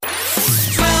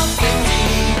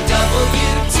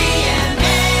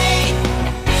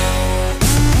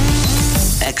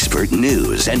expert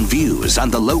news and views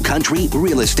on the Lowcountry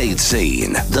real estate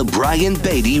scene. The Brian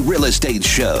Beatty Real Estate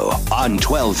Show on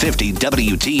 1250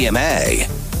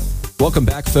 WTMA. Welcome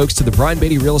back, folks, to the Brian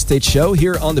Beatty Real Estate Show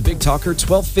here on the Big Talker,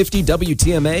 1250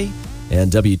 WTMA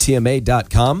and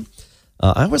WTMA.com.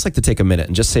 I always like to take a minute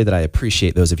and just say that I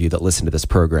appreciate those of you that listen to this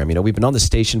program. You know, we've been on the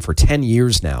station for 10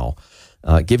 years now,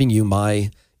 giving you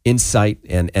my insight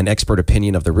and expert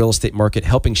opinion of the real estate market,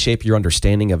 helping shape your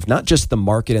understanding of not just the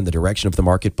market and the direction of the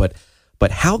market, but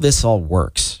how this all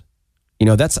works. You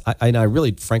know, I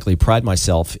really, frankly, pride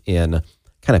myself in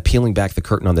kind of peeling back the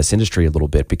curtain on this industry a little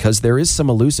bit, because there is some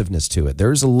elusiveness to it.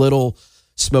 There's a little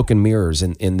smoke and mirrors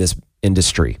in this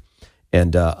industry.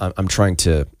 And I'm trying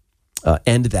to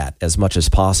end that as much as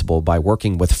possible by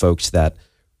working with folks that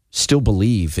still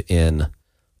believe in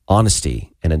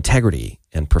honesty and integrity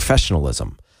and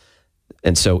professionalism.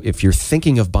 And so if you're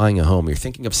thinking of buying a home, you're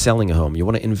thinking of selling a home, you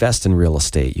want to invest in real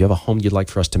estate, you have a home you'd like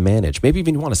for us to manage, maybe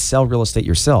even you want to sell real estate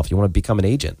yourself, you want to become an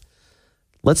agent,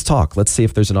 let's talk. Let's see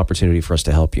if there's an opportunity for us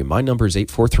to help you. My number is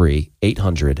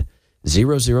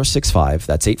 843-800-0065.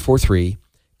 That's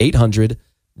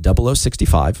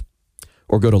 843-800-0065.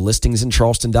 Or go to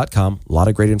listingsincharleston.com. A lot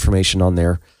of great information on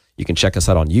there. You can check us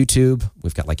out on YouTube.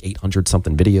 We've got like 800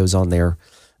 something videos on there.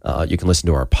 You can listen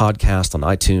to our podcast on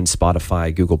iTunes,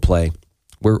 Spotify, Google Play.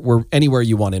 We're anywhere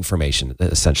you want information,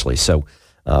 essentially. So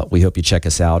we hope you check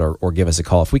us out or give us a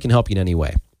call if we can help you in any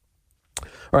way.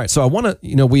 All right. So I want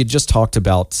to, we had just talked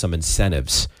about some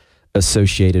incentives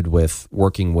associated with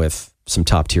working with some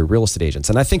top tier real estate agents.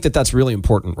 And I think that that's really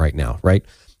important right now, right?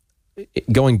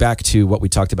 Going back to what we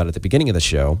talked about at the beginning of the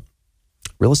show,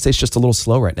 real estate's just a little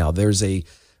slow right now. There's a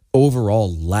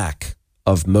overall lack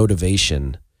of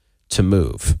motivation to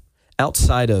move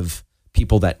outside of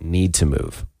people that need to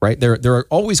move, right? There are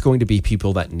always going to be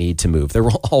people that need to move. There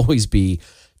will always be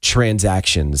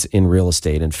transactions in real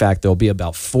estate. In fact, there'll be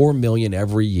about 4 million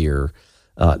every year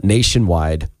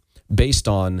nationwide based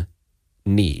on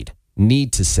need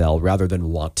to sell rather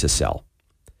than want to sell.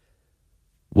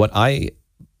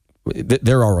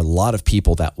 There are a lot of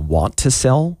people that want to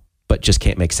sell, but just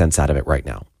can't make sense out of it right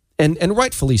now. And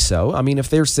rightfully so. I mean, if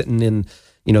they're sitting in,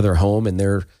 their home and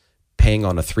they're paying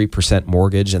on a 3%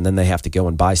 mortgage and then they have to go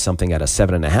and buy something at a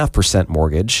 7.5%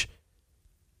 mortgage,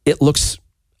 it looks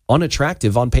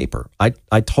unattractive on paper.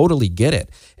 I totally get it.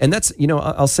 And that's,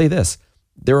 I'll say this.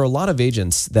 There are a lot of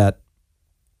agents that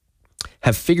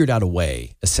have figured out a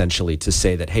way essentially to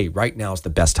say that, hey, right now is the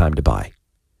best time to buy,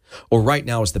 or right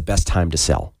now is the best time to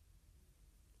sell.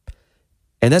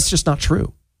 And that's just not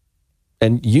true.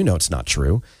 And it's not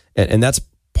true. And that's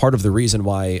part of the reason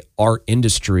why our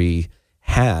industry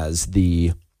has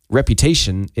the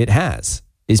reputation it has,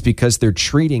 is because they're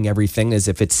treating everything as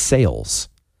if it's sales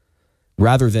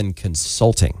rather than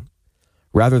consulting,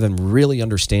 rather than really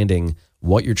understanding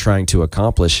what you're trying to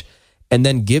accomplish and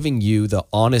then giving you the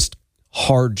honest,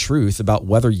 hard truth about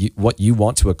whether what you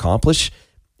want to accomplish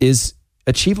is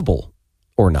achievable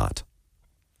or not.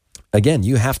 Again,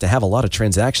 you have to have a lot of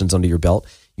transactions under your belt.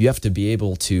 You have to be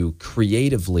able to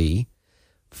creatively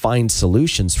find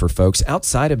solutions for folks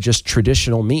outside of just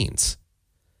traditional means.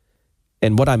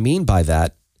 And what I mean by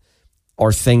that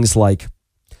are things like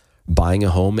buying a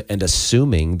home and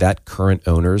assuming that current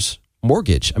owner's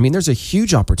mortgage. I mean, there's a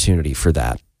huge opportunity for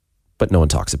that, but no one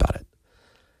talks about it.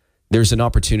 There's an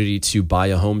opportunity to buy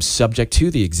a home subject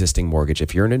to the existing mortgage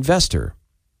if you're an investor.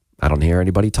 I don't hear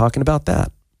anybody talking about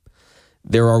that.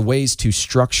 There are ways to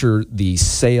structure the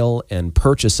sale and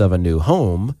purchase of a new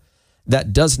home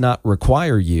that does not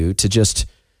require you to just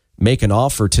make an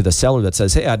offer to the seller that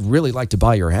says, hey, I'd really like to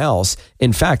buy your house.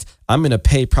 In fact, I'm going to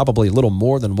pay probably a little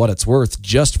more than what it's worth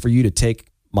just for you to take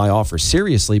my offer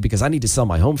seriously because I need to sell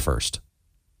my home first.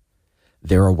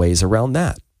 There are ways around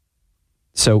that.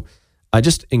 So I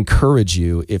just encourage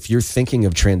you, if you're thinking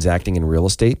of transacting in real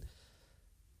estate,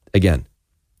 again,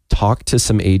 talk to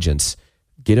some agents.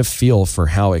 Get a feel for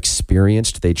how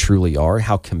experienced they truly are,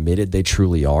 how committed they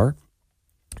truly are.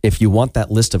 If you want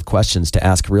that list of questions to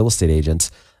ask real estate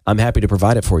agents, I'm happy to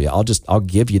provide it for you. I'll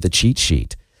give you the cheat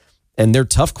sheet. And they're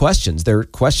tough questions. They're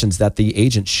questions that the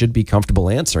agent should be comfortable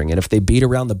answering. And if they beat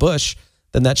around the bush,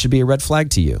 then that should be a red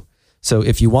flag to you. So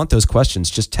if you want those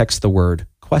questions, just text the word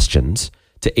questions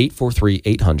to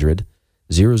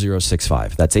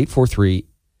 843-800-0065. That's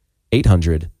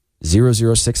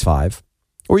 843-800-0065.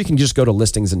 Or you can just go to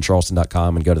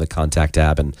listingsincharleston.com and go to the contact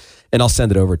tab and I'll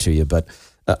send it over to you. But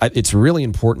it's really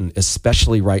important,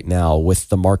 especially right now with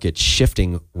the market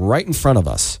shifting right in front of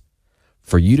us,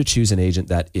 for you to choose an agent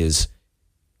that is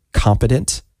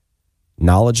competent,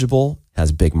 knowledgeable,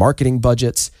 has big marketing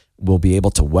budgets, will be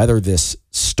able to weather this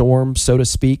storm, so to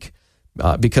speak,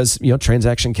 because,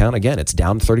 transaction count, again, it's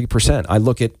down 30%. I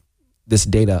look at this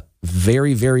data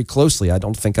very, very closely. I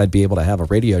don't think I'd be able to have a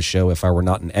radio show if I were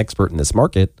not an expert in this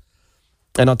market.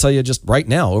 And I'll tell you just right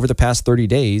now, over the past 30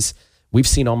 days, we've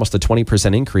seen almost a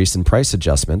 20% increase in price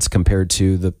adjustments compared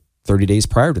to the 30 days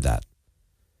prior to that.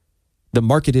 The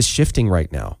market is shifting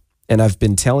right now. And I've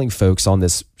been telling folks on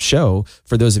this show,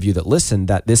 for those of you that listen,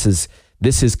 that this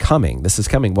is coming. This is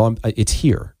coming. Well, it's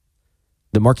here.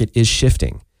 The market is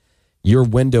shifting. Your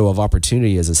window of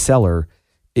opportunity as a seller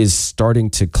is starting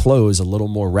to close a little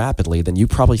more rapidly than you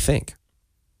probably think.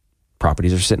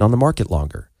 Properties are sitting on the market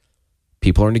longer.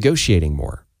 People are negotiating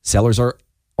more. Sellers are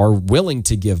willing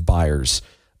to give buyers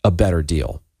a better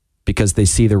deal because they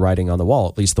see the writing on the wall,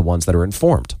 at least the ones that are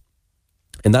informed.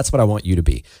 And that's what I want you to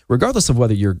be. Regardless of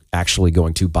whether you're actually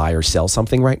going to buy or sell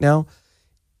something right now,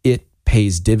 it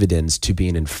pays dividends to be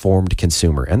an informed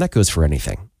consumer. And that goes for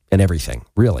anything and everything,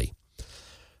 really.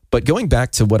 But going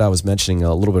back to what I was mentioning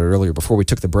a little bit earlier before we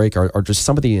took the break are just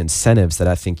some of the incentives that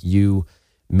I think you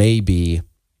maybe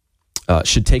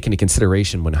should take into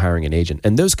consideration when hiring an agent.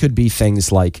 And those could be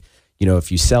things like,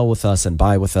 if you sell with us and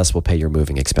buy with us, we'll pay your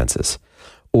moving expenses.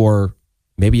 Or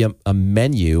maybe a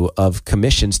menu of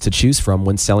commissions to choose from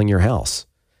when selling your house.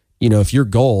 If your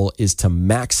goal is to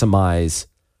maximize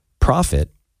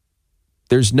profit,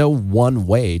 there's no one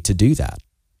way to do that.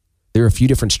 There are a few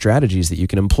different strategies that you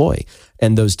can employ,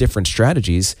 and those different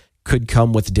strategies could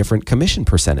come with different commission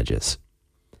percentages.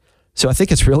 So I think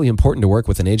it's really important to work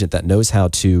with an agent that knows how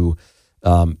to,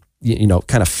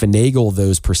 kind of finagle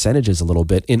those percentages a little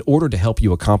bit in order to help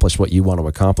you accomplish what you want to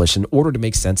accomplish, in order to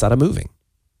make sense out of moving.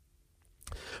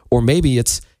 Or maybe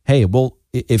it's, hey, well,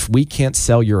 if we can't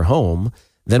sell your home,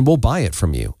 then we'll buy it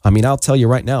from you. I mean, I'll tell you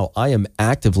right now, I am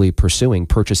actively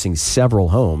purchasing several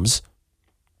homes.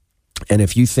 And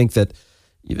if you think that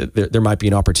there might be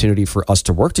an opportunity for us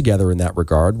to work together in that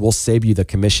regard, we'll save you the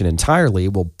commission entirely.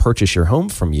 We'll purchase your home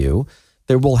from you.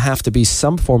 There will have to be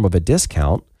some form of a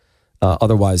discount.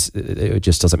 Otherwise, it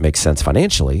just doesn't make sense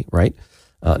financially, right?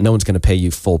 No one's going to pay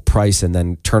you full price and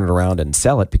then turn it around and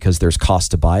sell it because there's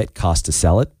cost to buy it, cost to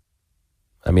sell it.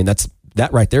 I mean,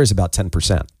 that right there is about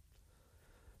 10%.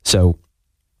 So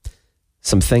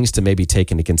some things to maybe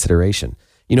take into consideration.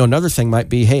 Another thing might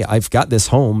be, hey, I've got this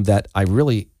home that I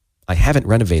haven't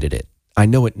renovated it. I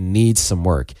know it needs some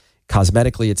work.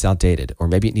 Cosmetically, it's outdated, or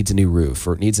maybe it needs a new roof,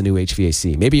 or it needs a new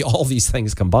HVAC. Maybe all these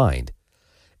things combined.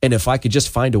 And if I could just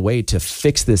find a way to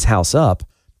fix this house up,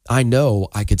 I know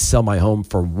I could sell my home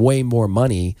for way more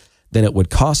money than it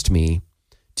would cost me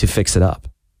to fix it up.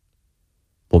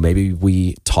 Well, maybe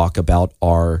we talk about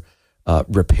our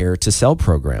repair to sell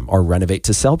program, our renovate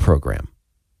to sell program.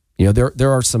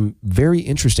 There are some very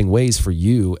interesting ways for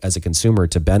you as a consumer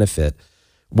to benefit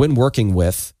when working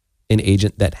with an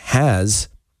agent that has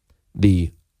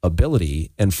the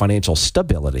ability and financial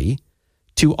stability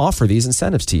to offer these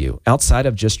incentives to you outside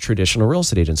of just traditional real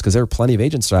estate agents, because there are plenty of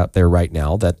agents out there right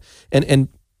now that, and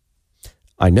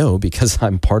I know because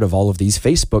I'm part of all of these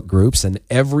Facebook groups, and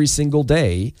every single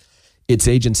day it's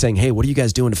agents saying, hey, what are you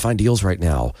guys doing to find deals right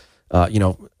now?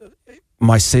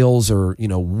 My sales are,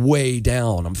 way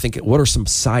down. I'm thinking, what are some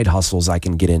side hustles I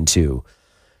can get into?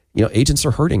 Agents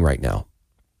are hurting right now.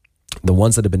 The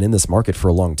ones that have been in this market for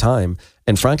a long time,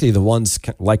 and frankly, the ones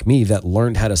like me that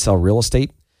learned how to sell real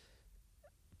estate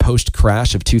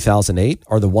post-crash of 2008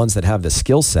 are the ones that have the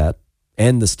skill set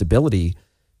and the stability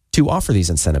to offer these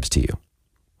incentives to you.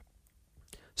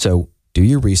 So do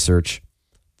your research,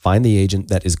 find the agent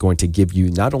that is going to give you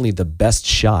not only the best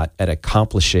shot at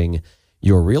accomplishing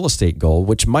your real estate goal,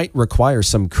 which might require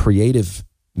some creative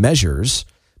measures.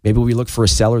 Maybe we look for a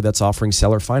seller that's offering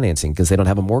seller financing because they don't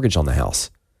have a mortgage on the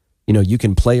house. You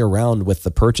can play around with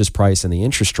the purchase price and the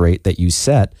interest rate that you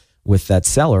set with that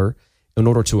seller in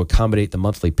order to accommodate the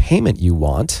monthly payment you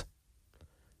want.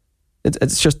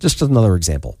 It's just another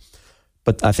example.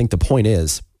 But I think the point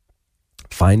is,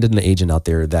 find an agent out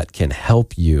there that can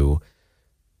help you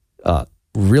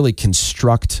really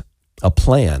construct a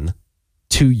plan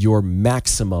to your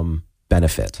maximum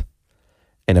benefit.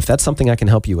 And if that's something I can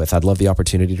help you with, I'd love the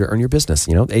opportunity to earn your business.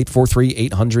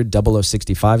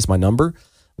 843-800-0065 is my number.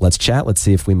 Let's chat. Let's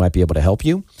see if we might be able to help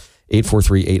you.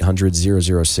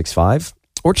 843-800-0065.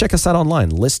 Or check us out online,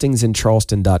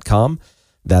 listingsincharleston.com.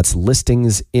 That's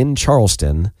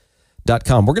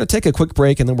listingsincharleston.com. We're going to take a quick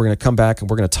break, and then we're going to come back and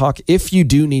we're going to talk, if you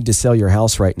do need to sell your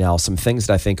house right now, some things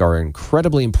that I think are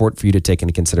incredibly important for you to take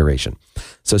into consideration.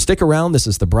 So stick around. This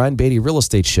is the Brian Beatty Real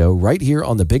Estate Show right here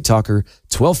on the Big Talker,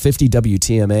 1250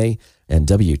 WTMA and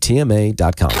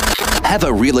WTMA.com. Have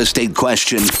a real estate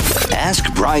question?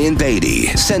 Ask Brian Beatty.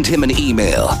 Send him an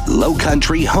email,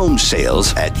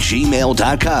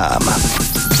 lowcountryhomesales@gmail.com.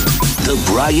 The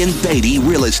Brian Beatty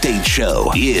Real Estate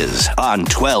Show is on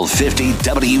 1250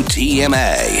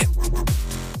 WTMA.